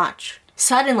keeping watch.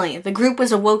 Suddenly, the group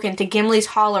was awoken to Gimli's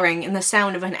hollering and the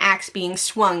sound of an axe being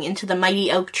swung into the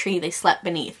mighty oak tree they slept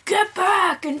beneath. "Get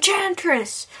back,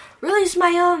 Enchantress! Release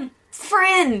my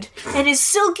friend and his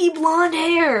silky blonde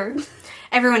hair!"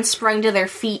 Everyone sprung to their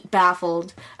feet,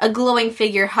 baffled. A glowing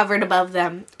figure hovered above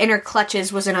them. In her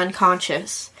clutches was an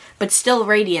unconscious, but still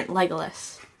radiant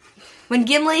Legolas. When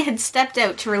Gimli had stepped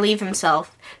out to relieve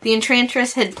himself, the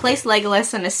Enchantress had placed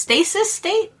Legolas in a stasis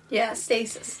state? Yeah,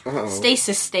 stasis. Uh-oh.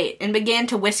 Stasis state, and began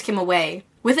to whisk him away.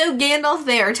 Without Gandalf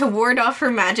there to ward off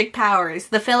her magic powers,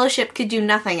 the Fellowship could do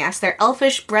nothing as their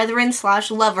elfish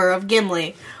brethren/lover of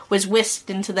Gimli was whisked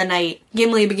into the night.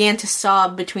 Gimli began to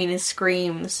sob between his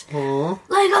screams. Aww.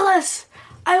 "Legolas!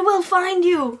 I will find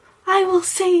you! I will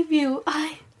save you!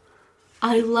 I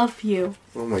love you."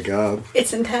 Oh my god.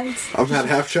 It's intense. I'm at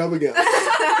half chub again.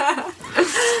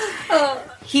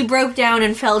 He broke down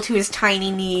and fell to his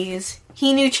tiny knees.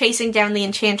 He knew chasing down the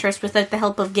Enchantress without the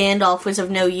help of Gandalf was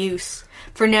of no use,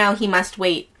 for now he must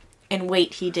wait, and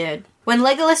wait he did. When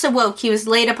Legolas awoke, he was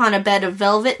laid upon a bed of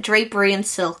velvet, drapery, and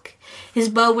silk. His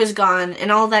bow was gone,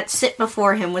 and all that sit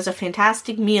before him was a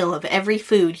fantastic meal of every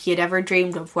food he had ever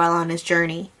dreamed of while on his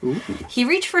journey. Ooh. He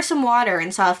reached for some water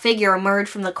and saw a figure emerge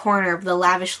from the corner of the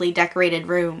lavishly decorated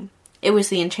room. It was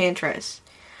the Enchantress.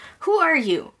 "Who are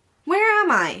you? Where am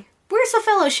I? Where's the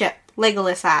Fellowship?"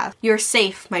 Legolas asked. "You're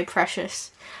safe, my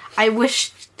precious. I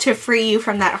wish to free you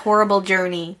from that horrible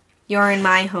journey. You're in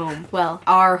my home. Well,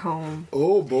 our home."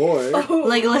 Oh boy.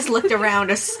 Legolas looked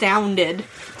around, astounded.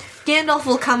 "Gandalf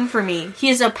will come for me. He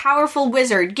is a powerful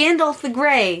wizard, Gandalf the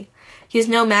Grey. He is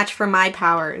no match for my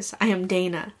powers. I am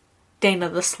Dana. Dana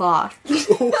the Sloth." She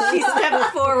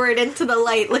stepped forward into the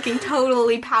light, looking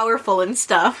totally powerful and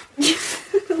stuff.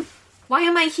 "Why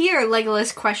am I here?"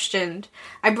 Legolas questioned.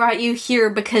 "I brought you here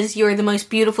because you're the most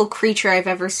beautiful creature I've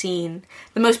ever seen.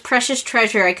 The most precious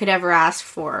treasure I could ever ask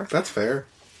for. That's fair.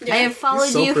 Yeah. I have followed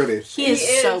He's so you." pretty. He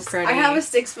is so pretty. I have a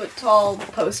 6-foot-tall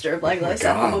poster of Legolas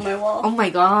at home on my wall. Oh my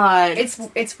god.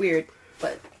 It's weird,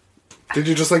 but Did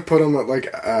you just put him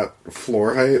at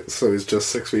floor height so he's just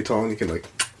 6 feet tall and you can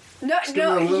no, give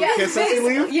him a little kiss as you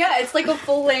leave? yeah, it's like a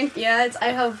full length. Yeah, I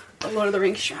have a Lord of the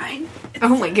Rings shrine.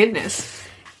 Oh my goodness.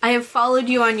 "I have followed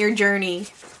you on your journey.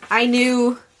 I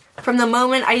knew from the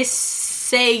moment I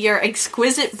say your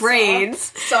exquisite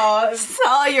braids,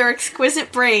 saw your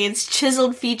exquisite braids,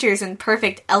 chiseled features, and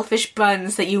perfect elfish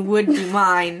buns that you would be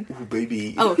mine. Ooh,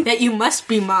 baby. Oh, that you must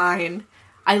be mine.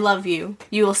 I love you.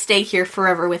 You will stay here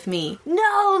forever with me."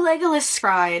 "No," Legolas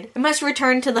cried. "I must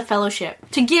return to the Fellowship.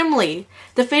 To Gimli.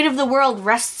 The fate of the world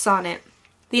rests on it."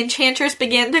 The Enchantress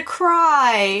began to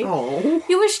cry. Oh.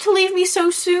 "You wish to leave me so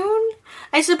soon?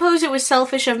 I suppose it was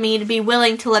selfish of me to be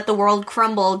willing to let the world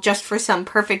crumble just for some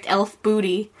perfect elf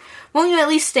booty. Won't you at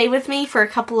least stay with me for a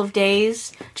couple of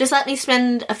days? Just let me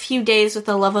spend a few days with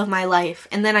the love of my life,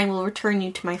 and then I will return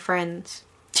you to my friends."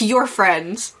 To your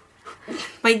friends.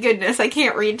 My goodness, I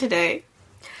can't read today.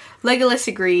 Legolas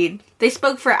agreed. They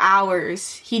spoke for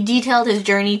hours. He detailed his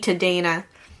journey to Dana.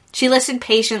 She listened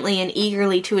patiently and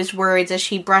eagerly to his words as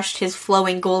she brushed his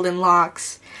flowing golden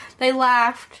locks. They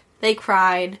laughed, they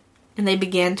cried, and they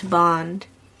began to bond.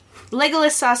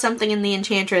 Legolas saw something in the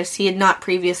enchantress he had not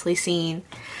previously seen.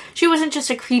 She wasn't just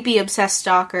a creepy, obsessed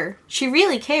stalker. She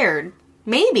really cared.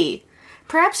 Maybe.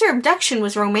 Perhaps her abduction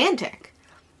was romantic.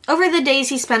 Over the days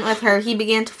he spent with her, he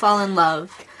began to fall in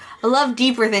love. A love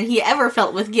deeper than he ever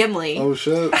felt with Gimli. Oh,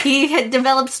 shit. He had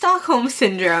developed Stockholm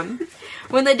Syndrome.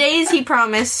 When the days he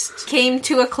promised came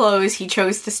to a close, he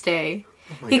chose to stay.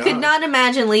 Oh He God. could not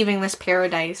imagine leaving this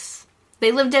paradise.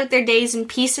 They lived out their days in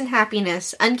peace and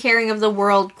happiness, uncaring of the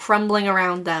world crumbling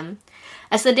around them.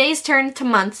 As the days turned to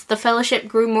months, the Fellowship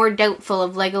grew more doubtful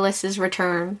of Legolas's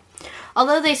return.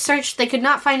 Although they searched, they could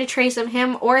not find a trace of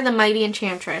him or the mighty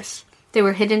enchantress. They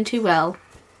were hidden too well.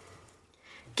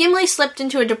 Gimli slipped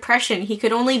into a depression he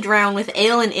could only drown with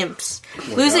ale and imps.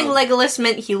 Losing God. Legolas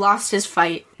meant he lost his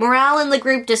fight. Morale in the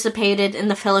group dissipated, and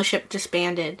the Fellowship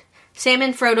disbanded. Sam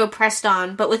and Frodo pressed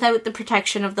on, but without the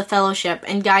protection of the Fellowship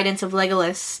and guidance of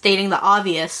Legolas, stating the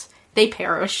obvious, they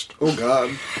perished. Oh,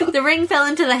 God. The ring fell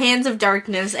into the hands of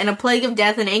darkness, and a plague of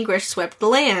death and anguish swept the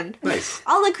land. Nice.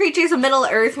 All the creatures of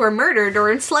Middle-earth were murdered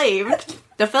or enslaved.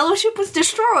 The Fellowship was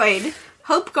destroyed.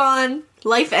 Hope gone,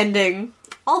 life ending.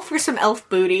 All for some elf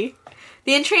booty.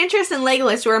 The Enchantress and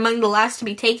Legolas were among the last to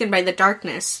be taken by the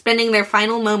darkness, spending their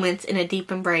final moments in a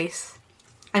deep embrace.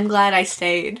 I'm glad I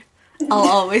stayed. I'll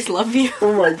always love you.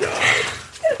 Oh, my God.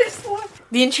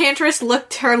 The Enchantress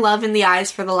looked her love in the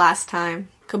eyes for the last time.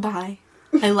 Goodbye.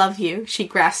 I love you. She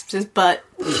grasped his butt.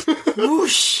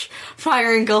 Whoosh!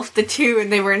 Fire engulfed the two and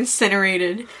they were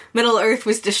incinerated. Middle-earth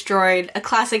was destroyed. A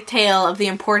classic tale of the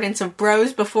importance of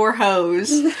bros before hoes.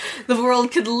 The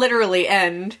world could literally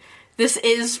end. This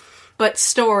is but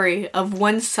story of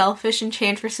one selfish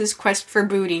enchantress's quest for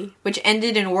booty, which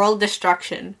ended in world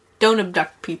destruction. Don't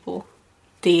abduct people.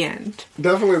 The end.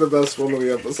 Definitely the best one of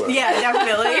the episode. Yeah,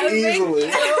 definitely. Easily.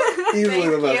 Easily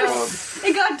the best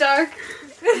It got dark.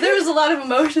 There was a lot of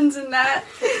emotions in that.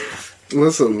 one.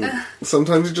 Listen,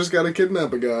 sometimes you just gotta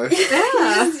kidnap a guy.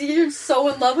 Yeah. You're so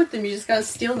in love with them, you just gotta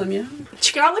steal them, you know?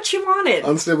 She got what she wanted.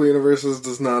 Unstable Universes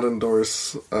does not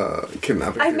endorse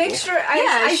kidnapping I people. make sure Yeah,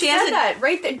 I she said has a- that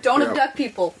right there. Don't Yeah. abduct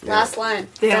people. Yeah. Last line.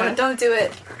 Yeah. Don't do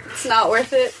it. It's not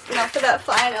worth it. Not for that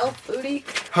fine elf booty.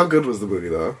 How good was the booty,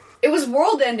 though? It was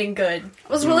world-ending good.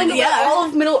 I was willing to let Yeah. all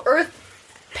of Middle Earth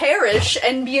perish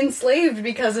and be enslaved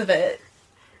because of it.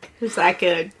 Is that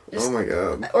good? Oh my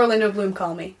God. Orlando Bloom,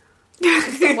 call me.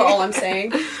 That's all I'm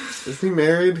saying. Is he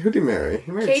married? Who'd he marry?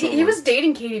 He married He someone. was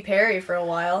dating Katy Perry for a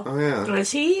while. Oh, yeah.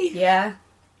 Was he? Yeah.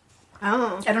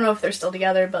 Oh. I don't know if they're still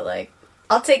together, but like,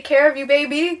 I'll take care of you,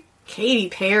 baby. Katy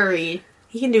Perry.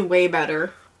 He can do way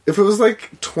better. If it was like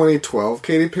 2012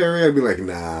 Katy Perry, I'd be like,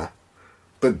 nah.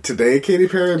 But today, Katy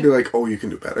Perry, I'd be like, oh, you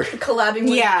can do better. Collabing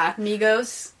with Yeah.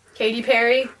 Migos. Katy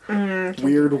Perry.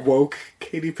 Weird, woke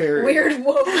Katy Perry. Weird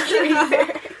woke Katy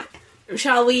Perry.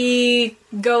 Shall we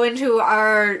go into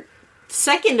our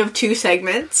second of two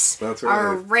segments? That's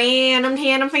Our right. random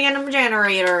tandem fandom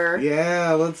generator.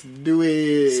 Yeah, let's do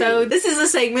it. So this is a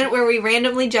segment where we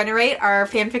randomly generate our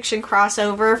fanfiction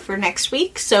crossover for next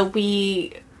week. So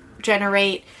we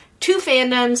generate two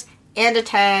fandoms and a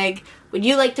tag. Would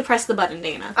you like to press the button,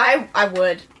 Dana? I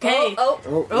would. Okay.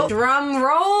 Oh. Oh, Drum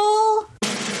roll!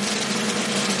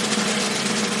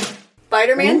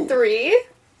 Spider-Man Ooh. 3,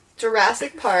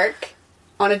 Jurassic Park,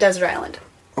 on a desert island.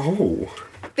 oh,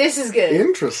 This is good.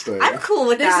 interesting. I'm cool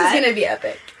with This that. is gonna be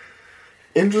epic.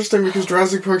 Interesting because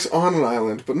Jurassic Park's on an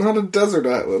island, but not a desert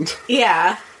island.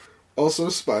 Yeah. Also,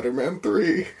 Spider-Man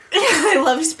 3. I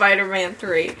love Spider-Man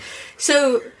 3.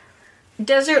 So,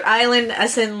 desert island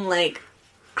as in, like,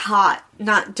 hot,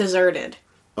 not deserted.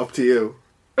 Up to you.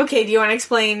 Okay, do you want to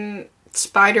explain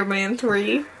Spider-Man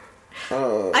 3?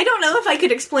 I don't know if I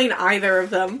could explain either of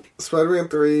them. Spider-Man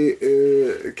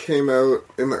 3 came out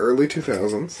in the early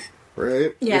 2000s,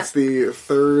 right? Yeah. It's the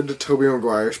third Tobey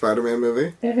Maguire Spider-Man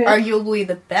movie. Arguably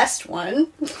the best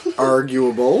one.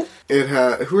 Arguable. It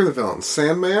had... Who are the villains?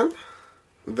 Sandman?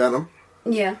 Venom?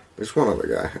 Yeah. There's one other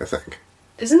guy, I think.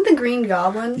 Isn't the Green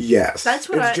Goblin? Yes. That's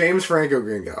what it's James Franco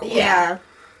Green Goblin. Yeah.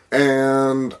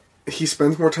 And he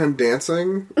spends more time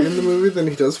dancing in the movie than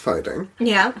he does fighting.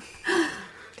 Yeah.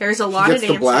 There's a He lot gets of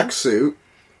dancing. the black suit.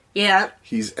 Yeah.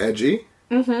 He's edgy.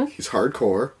 Mm-hmm. He's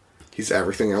hardcore. He's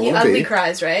everything I He want to ugly be.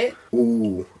 cries, right?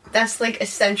 Ooh. That's like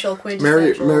essential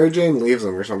quintessential. Mary Jane leaves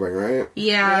him or something, right?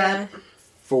 Yeah.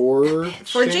 For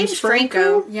James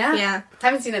Franco. Yeah. Yeah. I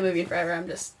haven't seen that movie in forever. I'm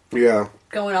just Yeah.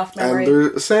 going off memory.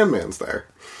 And Sandman's there.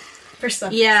 For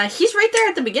some. Yeah, he's right there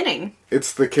at the beginning.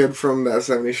 It's the kid from that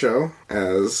 70s show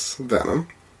as Venom.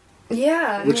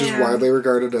 Yeah. which is Yeah. widely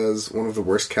regarded as one of the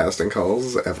worst casting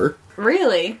calls ever.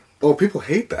 Really? Oh, people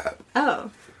hate that. Oh.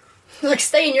 Like,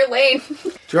 stay in your lane.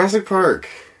 Jurassic Park.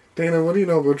 Dana, what do you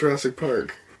know about Jurassic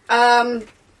Park?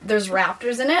 There's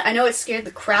raptors in it. I know it scared the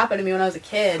crap out of me when I was a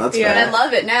kid. That's Yeah. And fair. I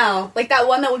love it now. Like that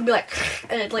one that would be like,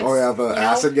 and it like. Oh yeah, the you know?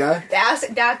 acid guy? The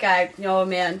acid, that guy. Oh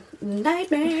man,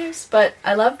 nightmares. But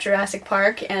I love Jurassic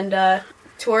Park, and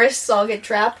tourists all get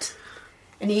trapped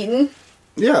and eaten.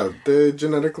 Yeah, they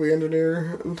genetically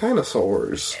engineer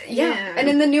dinosaurs. Yeah. And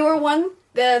in the newer one,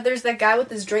 there's that guy with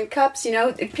his drink cups. You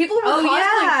know, people are Oh,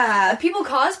 yeah. People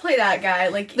cosplay that guy.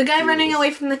 Like The guy running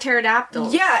away from the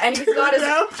pterodactyls. yeah, and he's got his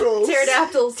Pterodactyls.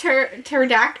 pterodactyls.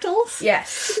 Pterodactyls?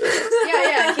 Yes.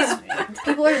 Yeah.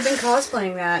 People have been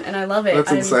cosplaying that, and I love it.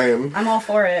 That's insane. I'm all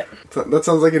for it. That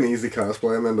sounds like an easy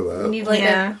cosplay. I'm into You that. need like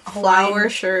Yeah. a Flower Hawaiian,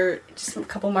 shirt. just a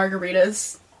couple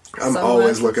margaritas. I'm sunglasses.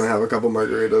 always looking to have a couple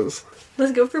margaritas.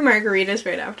 Let's go for margaritas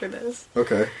right after this.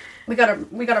 Okay, We gotta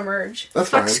merge. that's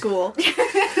Fuck fine. school.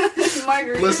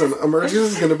 Margaritas. Listen, emergence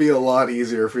is going to be a lot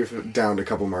easier if we downed a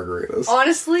couple margaritas.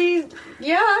 Honestly,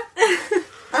 yeah.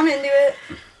 I'm into it.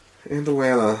 And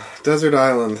Atlanta, desert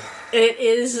island. It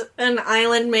is an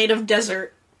island made of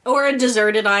desert. Or a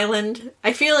deserted island.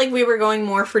 I feel like we were going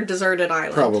more for deserted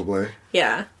island. Probably.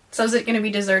 Yeah. So is it gonna be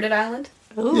Deserted Island?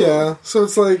 Ooh. Yeah, so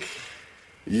it's like,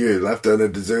 you're left on a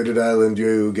deserted island,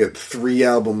 you get 3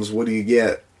 albums, what do you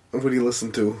get? What do you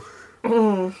listen to?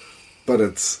 Mm. But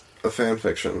it's a fan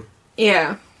fiction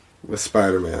Yeah. with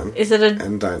Spider-Man Is it a...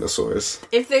 and dinosaurs.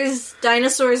 If there's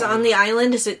dinosaurs on the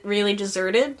island, is it really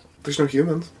deserted? There's no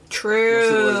humans. No True.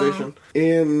 civilization.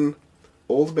 In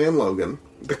Old Man Logan,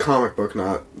 the comic book,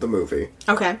 not the movie,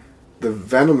 Okay. the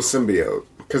Venom symbiote,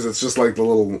 because it's just like the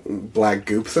little black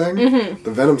goop thing, Mm-hmm.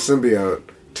 the Venom symbiote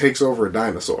takes over a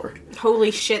dinosaur. Holy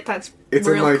shit, that's It's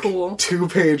real in like cool. 2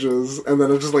 pages, and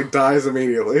then it just like dies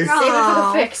immediately.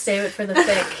 Oh. Save it for the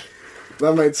fic.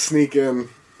 That might sneak in.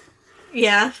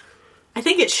 Yeah. I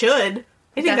think it should.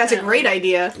 I think that's a great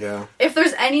Definitely. idea. Yeah. If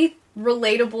there's any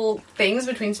relatable things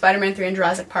between Spider-Man 3 and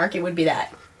Jurassic Park, it would be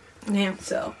that. Yeah.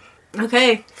 So.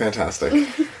 Okay. Fantastic.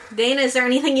 Dana, is there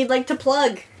anything you'd like to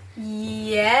plug?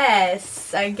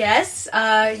 Yes, I guess.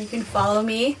 You can follow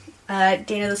me,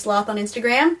 Dana the Sloth on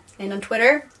Instagram and on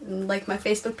Twitter, and like my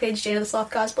Facebook page, Dana the Sloth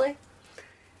Cosplay.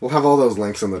 We'll have all those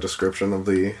links in the description of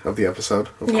the episode,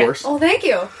 of Yeah. course. Oh, thank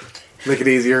you. Make it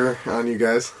easier on you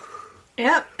guys.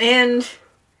 Yep. And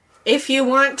if you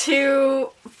want to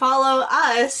follow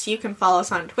us, you can follow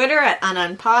us on Twitter at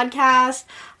UnUnPodcast,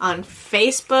 on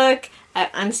Facebook at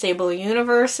Unstable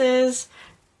Universes,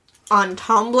 on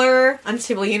Tumblr,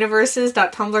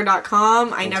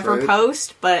 unstableuniverses.tumblr.com. I That's never right.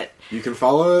 post, but You can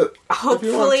follow it. if you want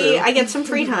hopefully to. I get some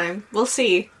free time. We'll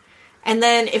see. And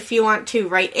then if you want to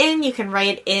write in, you can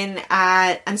write in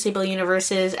at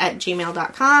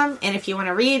unstableuniverses@gmail.com. And if you want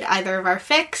to read either of our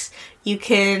fics, you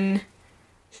can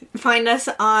find us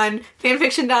on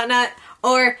fanfiction.net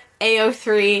or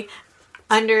AO3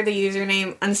 under the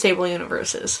username Unstable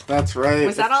Universes. That's right.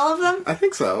 Was that all of them? I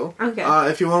think so. Okay.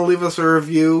 If you want to leave us a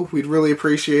review, we'd really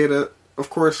appreciate it.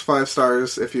 Of course, 5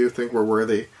 stars if you think we're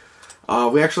worthy.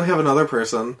 We actually have another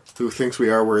person who thinks we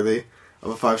are worthy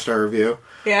of a 5-star review.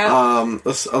 Yeah.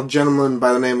 A gentleman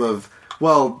by the name of,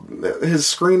 well, his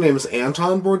screen name is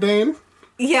Anton Bourdain,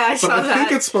 Yeah, I but saw I that.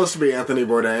 think it's supposed to be Anthony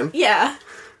Bourdain. Yeah.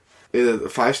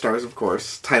 5 stars, of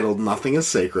course, titled Nothing is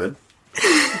Sacred.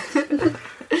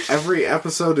 Every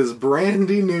episode is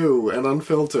brandy new and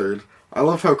unfiltered. I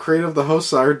love how creative the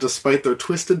hosts are despite their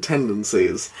twisted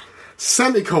tendencies.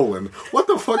 Semicolon. What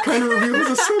the fuck kind of review is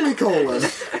a semicolon?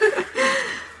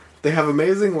 They have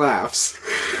amazing laughs.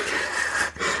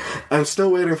 I'm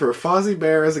still waiting for Fozzie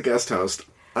Bear as a guest host.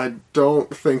 I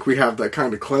don't think we have that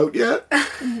kind of clout yet,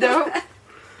 No.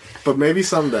 but maybe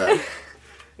someday.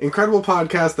 Incredible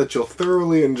podcast that you'll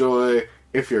thoroughly enjoy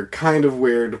if you're kind of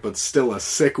weird but still a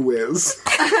sick whiz.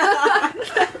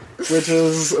 Which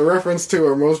is a reference to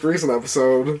our most recent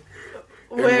episode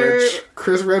in Where which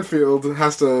Chris Redfield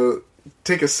has to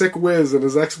take a sick whiz in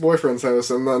his ex-boyfriend's house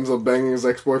and ends up banging his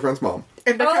ex-boyfriend's mom.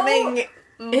 and becoming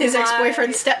his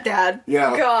ex-boyfriend's stepdad.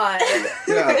 Yeah. God.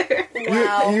 Yeah.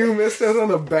 Wow. You missed out on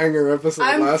a banger episode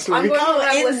last week. I'm going home and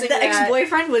I'm And listening the to that.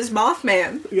 ex-boyfriend was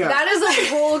Mothman. Yeah. That is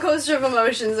a roller coaster of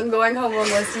emotions. I'm going home and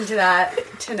listening to that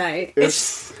tonight.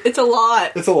 It's It's a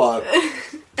lot. a lot.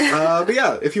 But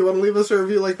yeah, if you want to leave us a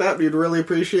review like that, we'd really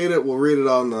appreciate it. We'll read it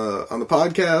on the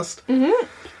podcast.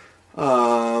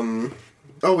 Mm-hmm.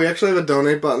 Oh, we actually have a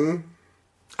donate button.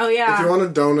 Oh, yeah. If you want to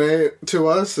donate to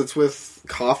us, it's with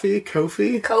Kofi.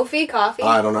 Kofi Coffee.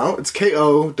 I don't know. It's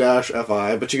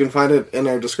KO-FI, but you can find it in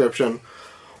our description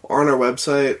or on our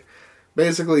website.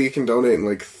 Basically, you can donate in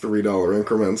like $3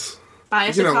 increments. Buy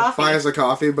us a coffee. Buy us a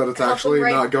coffee, but it's Help actually them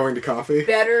write not going to coffee.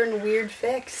 Better and weird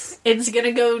fix. It's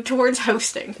gonna go towards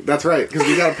hosting. That's right, because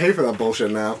we gotta pay for that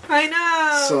bullshit now. I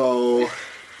know! So,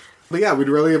 but yeah, we'd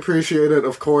really appreciate it,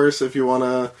 of course, if you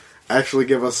wanna actually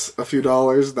give us a few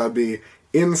dollars. That'd be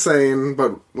insane,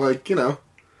 but, like, you know.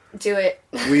 Do it.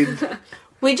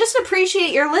 We just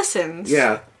appreciate your listens.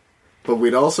 Yeah. But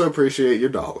we'd also appreciate your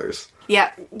dollars.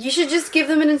 Yeah. You should just give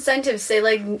them an incentive. Say,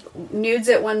 like, nudes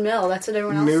at 1 mil. That's what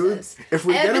everyone else says. If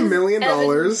we get $1 million, Evan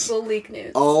will leak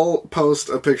nudes. I'll post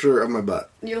a picture of my butt.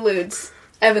 Your lewds.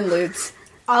 Evan lewds.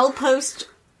 I'll post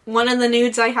one of the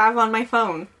nudes I have on my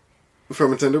phone.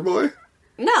 From a Tinder boy?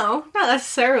 No, not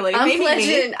necessarily.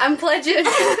 I'm pledging.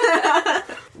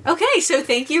 Okay, so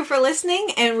thank you for listening,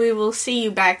 and we will see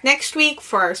you back next week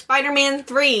for our Spider-Man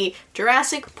 3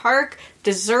 Jurassic Park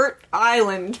Desert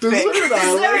Island Desert fic.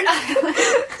 Island?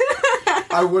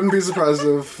 I wouldn't be surprised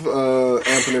if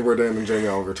Anthony Bourdain and Jamie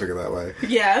Oliver took it that way.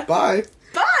 Yeah. Bye.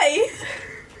 Bye!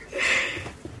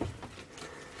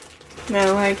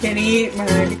 Now I can eat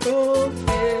my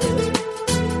goldfish.